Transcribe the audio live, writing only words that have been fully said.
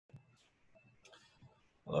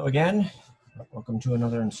Hello again. Welcome to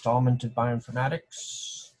another installment of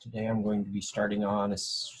Bioinformatics. Today I'm going to be starting on a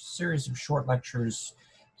series of short lectures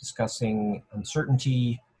discussing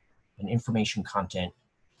uncertainty and information content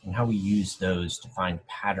and how we use those to find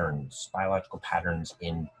patterns, biological patterns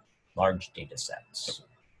in large data sets.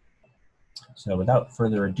 So without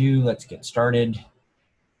further ado, let's get started.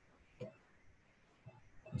 The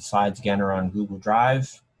slides again are on Google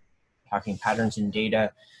Drive, talking patterns in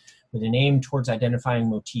data with an aim towards identifying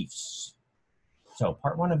motifs. So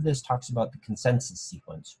part one of this talks about the consensus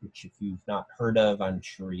sequence, which if you've not heard of, I'm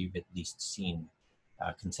sure you've at least seen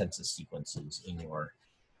consensus sequences in your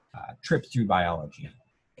trip through biology.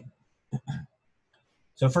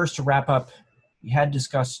 So first, to wrap up, we had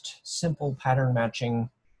discussed simple pattern matching,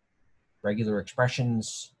 regular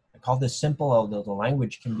expressions. I call this simple, although the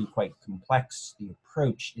language can be quite complex. The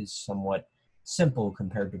approach is somewhat simple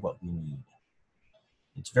compared to what we need.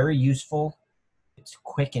 It's very useful. It's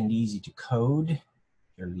quick and easy to code,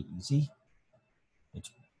 fairly easy.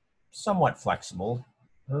 It's somewhat flexible,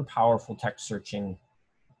 very powerful text searching,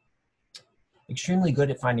 extremely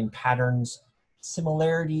good at finding patterns.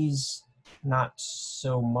 Similarities, not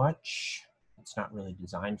so much. It's not really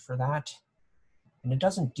designed for that. And it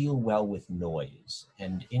doesn't deal well with noise.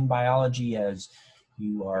 And in biology, as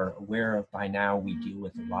you are aware of by now, we deal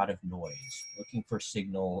with a lot of noise, looking for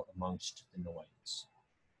signal amongst the noise.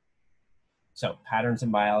 So patterns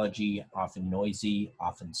in biology, often noisy,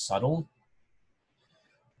 often subtle.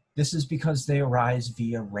 This is because they arise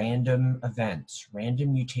via random events,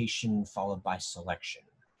 random mutation followed by selection.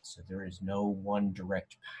 So there is no one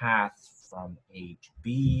direct path from A to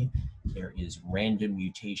B. There is random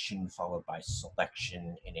mutation followed by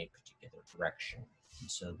selection in a particular direction.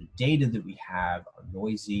 And so the data that we have are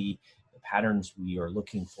noisy. The patterns we are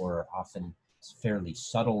looking for are often fairly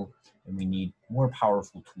subtle, and we need more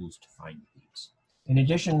powerful tools to find these. In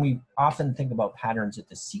addition, we often think about patterns at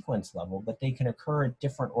the sequence level, but they can occur at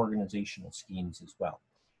different organizational schemes as well.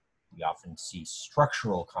 We often see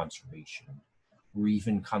structural conservation, or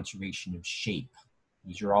even conservation of shape.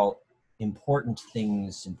 These are all important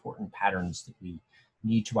things, important patterns that we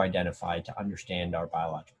need to identify to understand our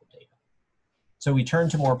biological data. So we turn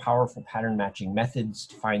to more powerful pattern matching methods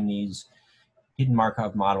to find these. Hidden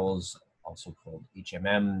Markov models, also called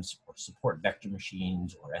HMMs, or support vector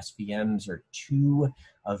machines, or SVMs, are two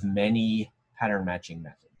of many pattern matching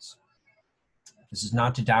methods. This is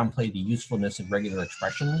not to downplay the usefulness of regular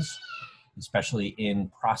expressions, especially in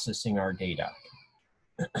processing our data.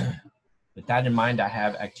 With that in mind, I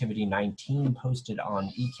have activity 19 posted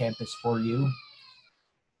on eCampus for you.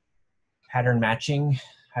 Pattern matching,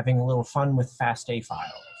 having a little fun with FASTA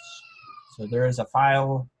files. So there is a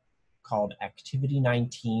file called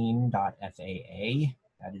activity19.faa.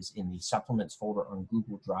 That is in the supplements folder on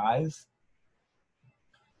Google Drive.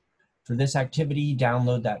 For this activity,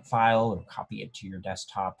 download that file or copy it to your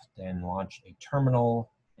desktop, then launch a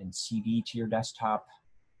terminal and CD to your desktop.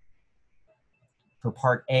 For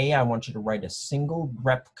part A, I want you to write a single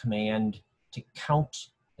grep command to count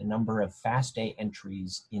the number of FASTA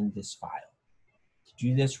entries in this file. To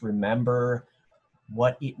do this, remember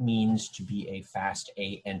what it means to be a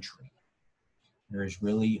FASTA entry. There is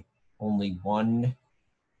really only one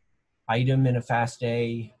item in a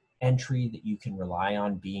FASTA entry that you can rely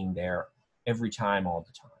on being there every time, all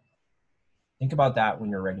the time. Think about that when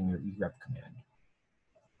you're writing your egrep command.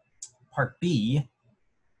 Part B,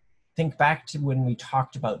 think back to when we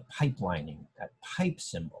talked about pipelining, that pipe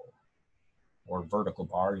symbol, or vertical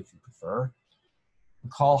bar if you prefer.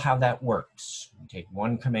 Recall how that works. You take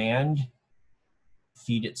one command,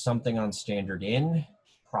 feed it something on standard in,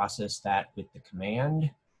 process that with the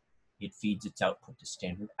command. It feeds its output to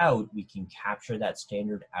standard out. We can capture that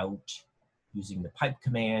standard out using the pipe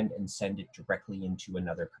command and send it directly into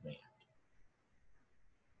another command.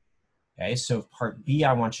 Okay, so part B,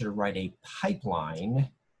 I want you to write a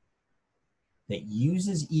pipeline that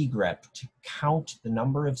uses egrep to count the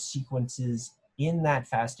number of sequences in that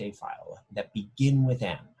FASTA file that begin with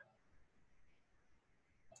M.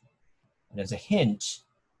 And as a hint,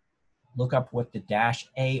 look up what the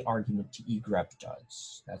 -a argument to egrep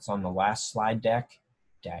does. That's on the last slide deck,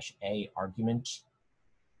 -a argument.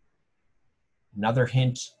 Another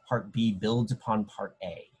hint, part B builds upon part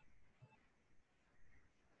A.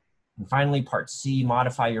 And finally, part C,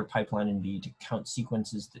 modify your pipeline in B to count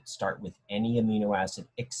sequences that start with any amino acid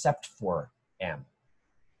except for M.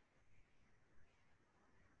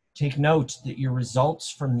 Take note that your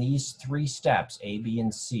results from these three steps, A, B,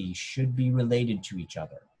 and C, should be related to each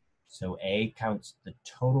other. So A counts the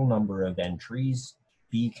total number of entries,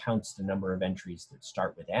 B counts the number of entries that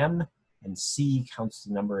start with M, and C counts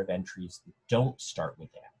the number of entries that don't start with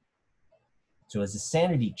M. So as a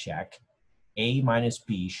sanity check, A minus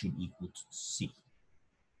B should equal to C.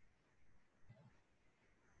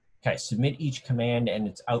 Okay, submit each command and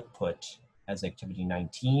its output as activity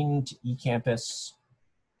 19 to eCampus.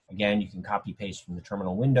 Again, you can copy paste from the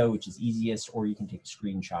terminal window, which is easiest, or you can take a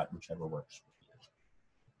screenshot, whichever works.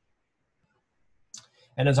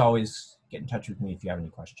 And as always, get in touch with me if you have any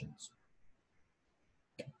questions.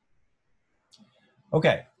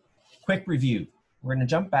 Okay, quick review. We're going to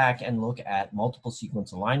jump back and look at multiple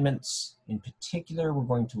sequence alignments. In particular, we're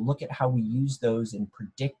going to look at how we use those in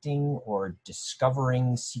predicting or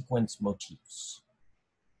discovering sequence motifs.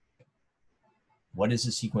 What is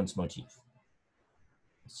a sequence motif?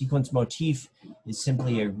 A sequence motif is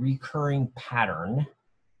simply a recurring pattern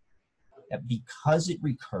that, because it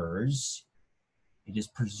recurs, it is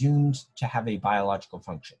presumed to have a biological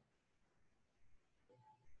function.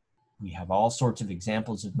 We have all sorts of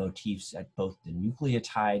examples of motifs at both the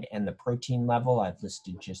nucleotide and the protein level. I've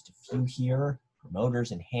listed just a few here: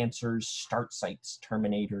 promoters, enhancers, start sites,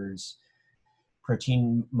 terminators.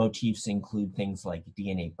 Protein motifs include things like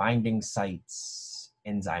DNA binding sites,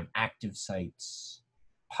 enzyme active sites,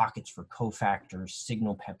 pockets for cofactors,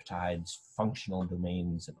 signal peptides, functional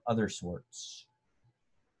domains of other sorts.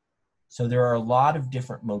 So there are a lot of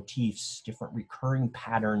different motifs, different recurring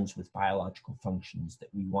patterns with biological functions that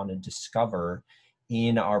we want to discover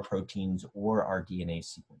in our proteins or our DNA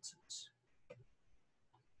sequences.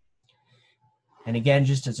 And again,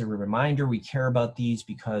 just as a reminder, we care about these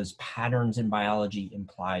because patterns in biology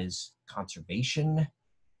implies conservation.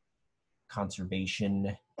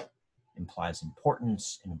 Conservation implies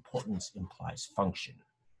importance, and importance implies function.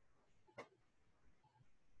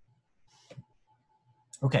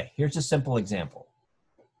 Okay, here's a simple example.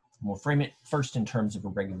 We'll frame it first in terms of a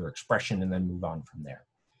regular expression and then move on from there.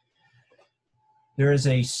 There is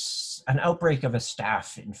an outbreak of a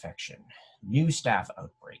staph infection, new staph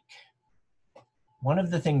outbreak. One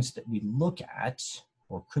of the things that we look at,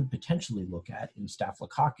 or could potentially look at in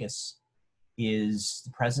Staphylococcus, is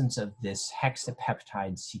the presence of this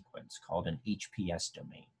hexapeptide sequence called an HPS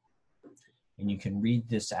domain. And you can read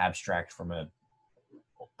this abstract from a,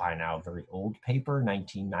 by now, very old paper,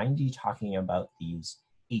 1990, talking about these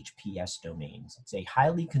HPS domains. It's a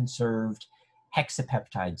highly conserved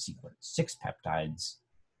hexapeptide sequence, 6 peptides,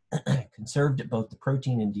 conserved at both the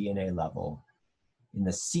protein and DNA level in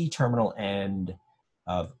the C-terminal end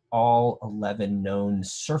of all 11 known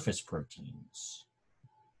surface proteins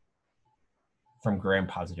from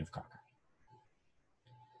gram-positive cocci.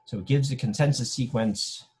 So it gives a consensus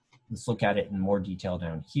sequence. Let's look at it in more detail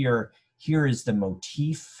down here. Here is the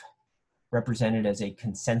motif represented as a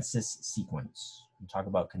consensus sequence. We'll talk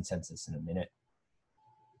about consensus in a minute.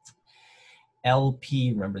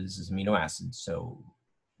 LP, remember this is amino acids, so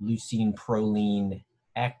leucine, proline,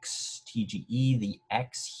 X, TGE. The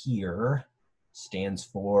X here stands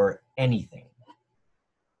for anything.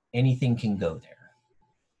 Anything can go there.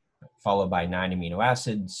 Followed by 9 amino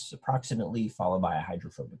acids, approximately, followed by a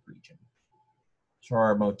hydrophobic region. So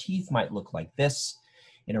our motif might look like this.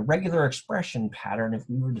 In a regular expression pattern, if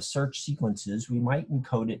we were to search sequences, we might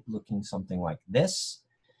encode it looking something like this.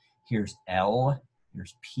 Here's L,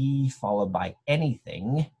 here's P, followed by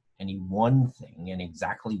anything, any one thing, and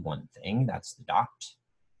exactly one thing, that's the dot,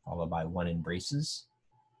 followed by 1 in braces,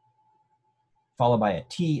 followed by a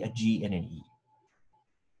T, a G, and an E.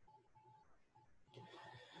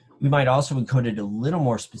 We might also encode it a little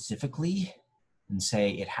more specifically and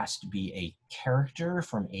say it has to be a character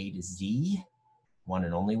from A to Z, one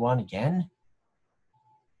and only one again.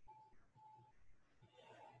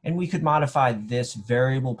 And we could modify this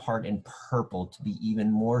variable part in purple to be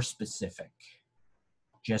even more specific.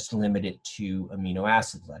 Just limit it to amino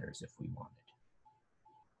acid letters if we wanted.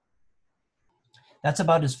 That's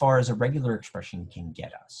about as far as a regular expression can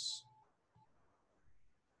get us.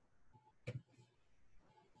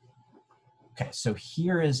 Okay, so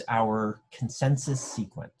here is our consensus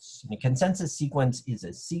sequence. And a consensus sequence is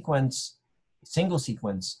a sequence, a single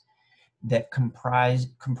sequence, that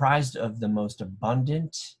comprised of the most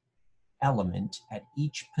abundant element at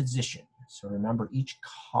each position. So remember, each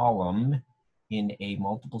column in a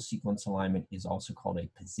multiple sequence alignment is also called a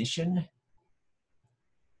position.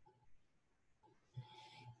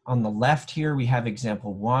 On the left here, we have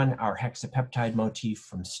example 1, our hexapeptide motif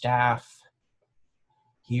from staph.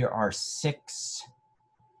 Here are 6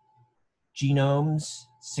 genomes,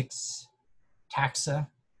 6 taxa,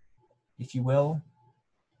 if you will.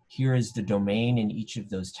 Here is the domain in each of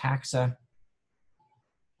those taxa.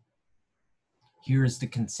 Here is the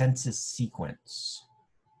consensus sequence.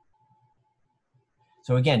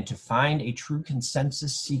 So again, to find a true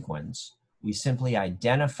consensus sequence, we simply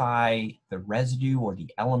identify the residue or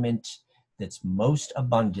the element that's most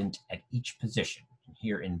abundant at each position. And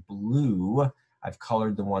here in blue, I've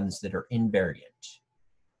colored the ones that are invariant.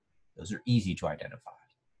 Those are easy to identify.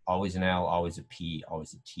 Always an L, always a P,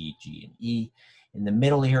 always a T, G, and E. In the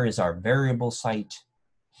middle here is our variable site.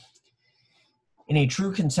 In a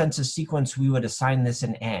true consensus sequence, we would assign this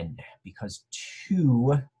an N because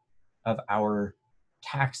 2 of our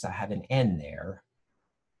taxa have an N there,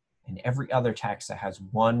 and every other taxa has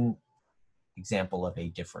 1 example of a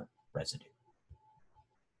different residue.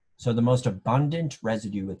 So the most abundant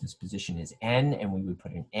residue at this position is N, and we would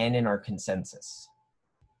put an N in our consensus.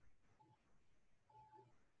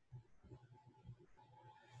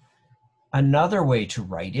 Another way to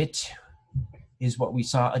write it is what we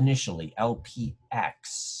saw initially,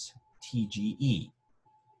 LPX TGE.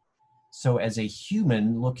 So as a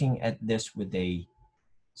human looking at this with a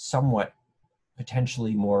somewhat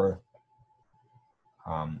potentially more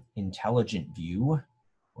intelligent view,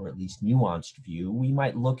 or at least nuanced view, we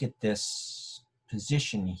might look at this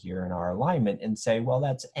position here in our alignment and say, well,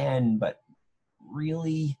 that's N, but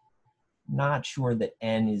really not sure that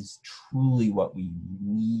N is truly what we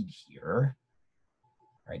need here.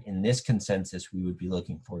 Right? In this consensus, we would be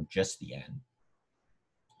looking for just the N.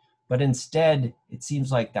 But instead, it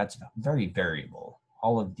seems like that's very variable.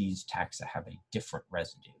 All of these taxa have a different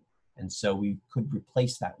residue. And so we could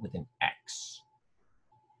replace that with an X.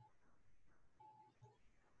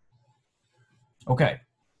 Okay.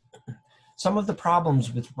 Some of the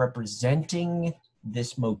problems with representing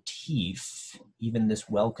this motif, even this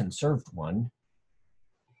well-conserved one,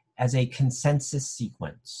 as a consensus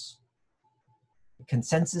sequence. The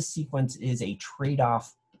consensus sequence is a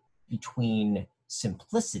trade-off between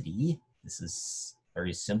simplicity, this is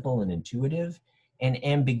very simple and intuitive, and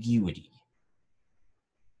ambiguity.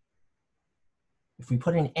 If we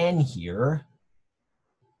put an N here,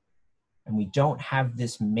 and we don't have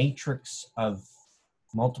this matrix of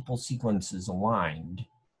multiple sequences aligned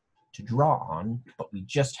to draw on, but we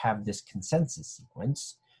just have this consensus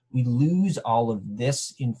sequence, we lose all of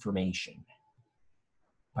this information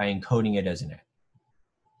by encoding it as an N.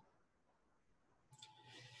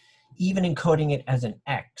 Even encoding it as an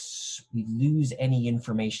X, we lose any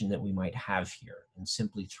information that we might have here and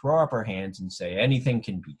simply throw up our hands and say anything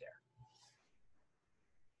can be there.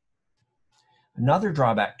 Another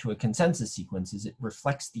drawback to a consensus sequence is it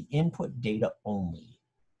reflects the input data only.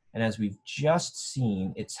 And as we've just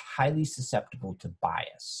seen, it's highly susceptible to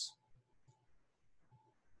bias.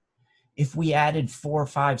 If we added 4,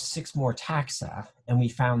 5, 6 more taxa, and we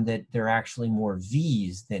found that there are actually more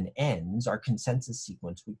V's than N's, our consensus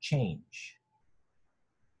sequence would change.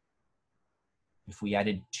 If we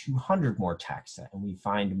added 200 more taxa, and we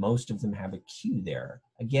find most of them have a Q there,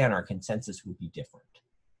 again, our consensus would be different.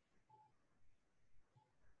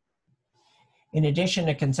 In addition,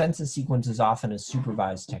 a consensus sequence is often a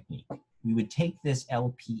supervised technique. We would take this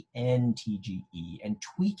LPN TGE and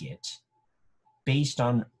tweak it based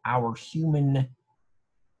on our human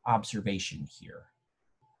observation here.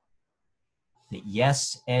 That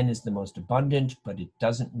yes, N is the most abundant, but it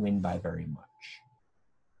doesn't win by very much.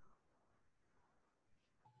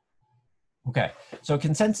 Okay, so a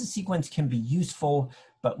consensus sequence can be useful,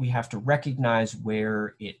 but we have to recognize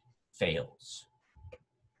where it fails.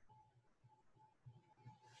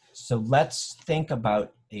 So let's think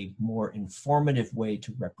about a more informative way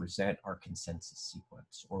to represent our consensus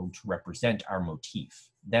sequence, or to represent our motif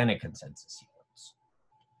than a consensus sequence.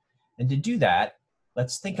 And to do that,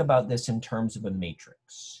 let's think about this in terms of a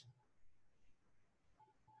matrix.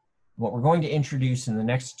 What we're going to introduce in the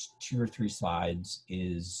next 2 or 3 slides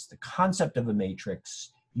is the concept of a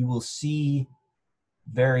matrix. You will see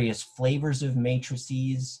various flavors of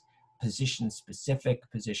matrices, position-specific,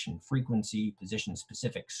 position frequency,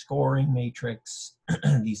 position-specific scoring matrix.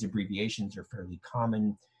 These abbreviations are fairly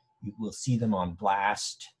common. You will see them on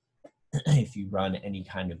BLAST if you run any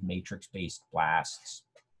kind of matrix-based blasts.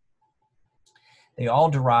 They all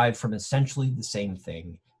derive from essentially the same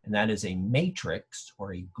thing, and that is a matrix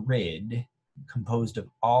or a grid composed of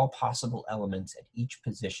all possible elements at each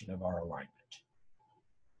position of our alignment.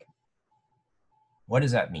 What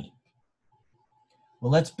does that mean?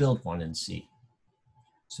 Well, let's build one and see.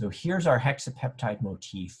 So here's our hexapeptide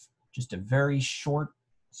motif, just a very short,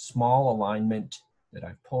 small alignment that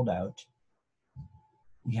I've pulled out.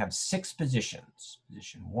 We have 6 positions.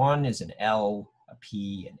 Position 1 is an L, a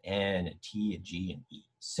P, an N, a T, a G, and E.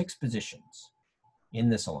 6 positions in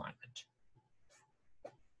this alignment.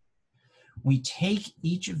 We take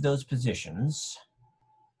each of those positions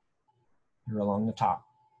here along the top,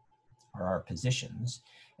 are our positions,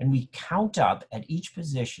 and we count up at each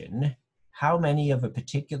position how many of a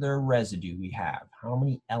particular residue we have, how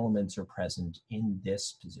many elements are present in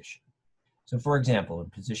this position. So for example, in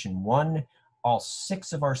position 1, all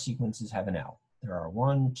 6 of our sequences have an L. There are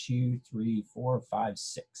 1, 2, 3, 4, 5,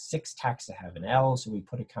 6. 6 taxa have an L, so we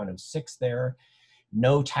put a count of 6 there.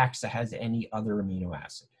 No taxa has any other amino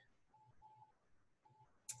acid.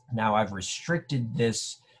 Now I've restricted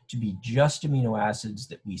this to be just amino acids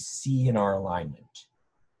that we see in our alignment.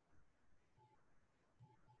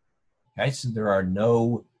 Okay, so there are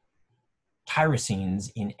no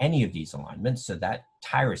tyrosines in any of these alignments, so that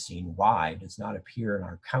tyrosine Y does not appear in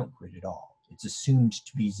our count grid at all. It's assumed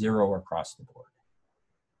to be 0 across the board.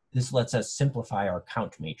 This lets us simplify our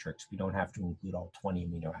count matrix. We don't have to include all 20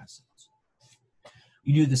 amino acids.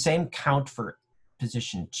 We do the same count for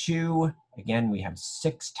position 2. Again, we have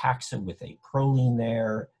 6 taxa with a proline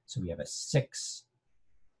there, so we have a 6.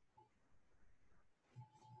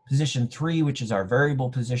 Position 3, which is our variable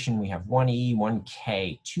position, we have 1E,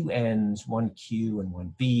 1K, 2 N's, 1Q, and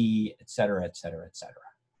 1B, et cetera, et cetera, et cetera.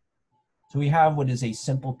 So we have what is a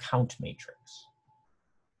simple count matrix.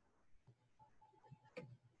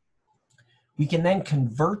 We can then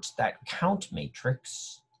convert that count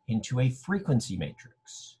matrix into a frequency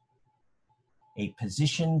matrix, a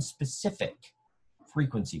position-specific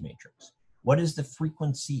frequency matrix. What is the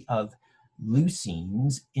frequency of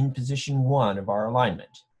leucines in position 1 of our alignment?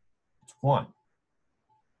 It's 1.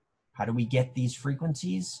 How do we get these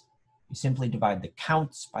frequencies? We simply divide the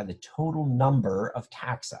counts by the total number of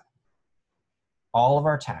taxa. All of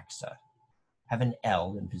our taxa have an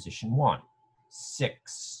L in position 1.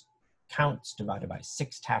 6 counts divided by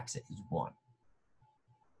 6 taxa is 1.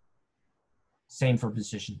 Same for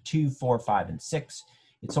position 2, 4, 5, and 6.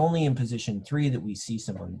 It's only in position 3 that we see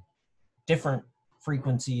some different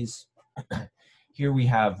frequencies. Here we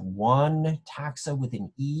have 1 taxa with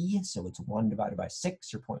an E, so it's 1 divided by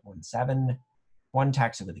 6, or 0.17. 1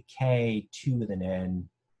 taxa with a K, 2 with an N,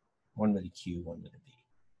 1 with a Q, 1 with a B.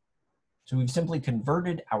 So we've simply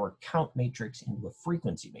converted our count matrix into a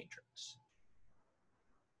frequency matrix.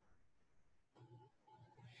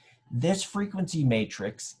 This frequency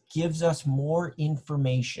matrix gives us more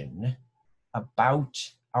information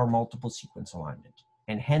about our multiple sequence alignment,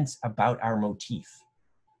 and hence about our motif.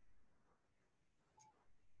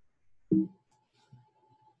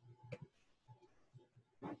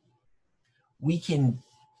 We can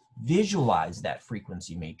visualize that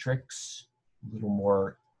frequency matrix a little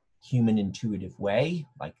more human intuitive way,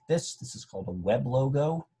 like this. This is called a web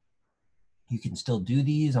logo. You can still do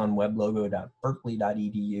these on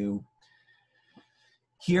weblogo.berkeley.edu.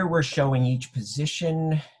 Here we're showing each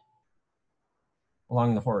position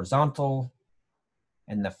along the horizontal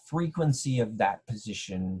and the frequency of that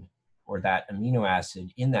position or that amino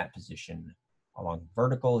acid in that position along the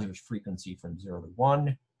vertical. Here's frequency from 0 to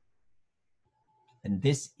 1. And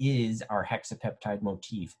this is our hexapeptide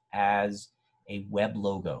motif as a web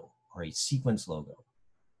logo or a sequence logo.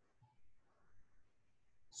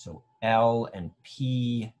 So L and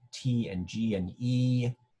P, T and G and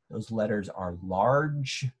E, those letters are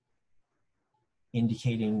large,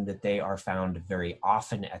 indicating that they are found very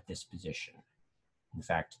often at this position. In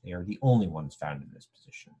fact, they are the only ones found in this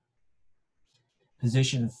position.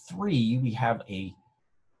 Position 3, we have a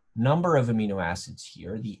number of amino acids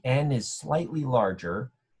here. The N is slightly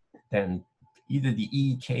larger than either the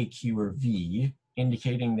E, K, Q, or V,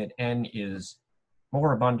 indicating that N is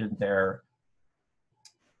more abundant there.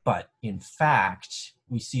 But in fact,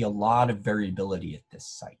 we see a lot of variability at this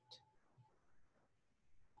site.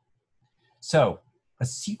 So a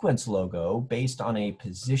sequence logo based on a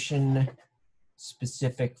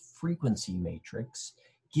position-specific frequency matrix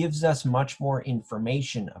gives us much more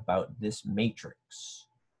information about this matrix.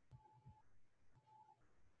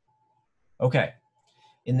 Okay,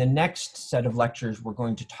 in the next set of lectures, we're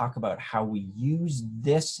going to talk about how we use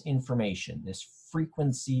this information, this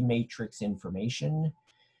frequency matrix information,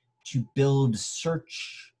 to build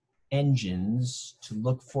search engines to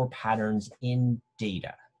look for patterns in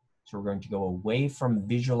data. So we're going to go away from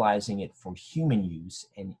visualizing it for human use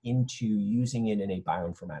and into using it in a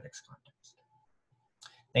bioinformatics context.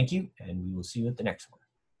 Thank you, and we will see you at the next one.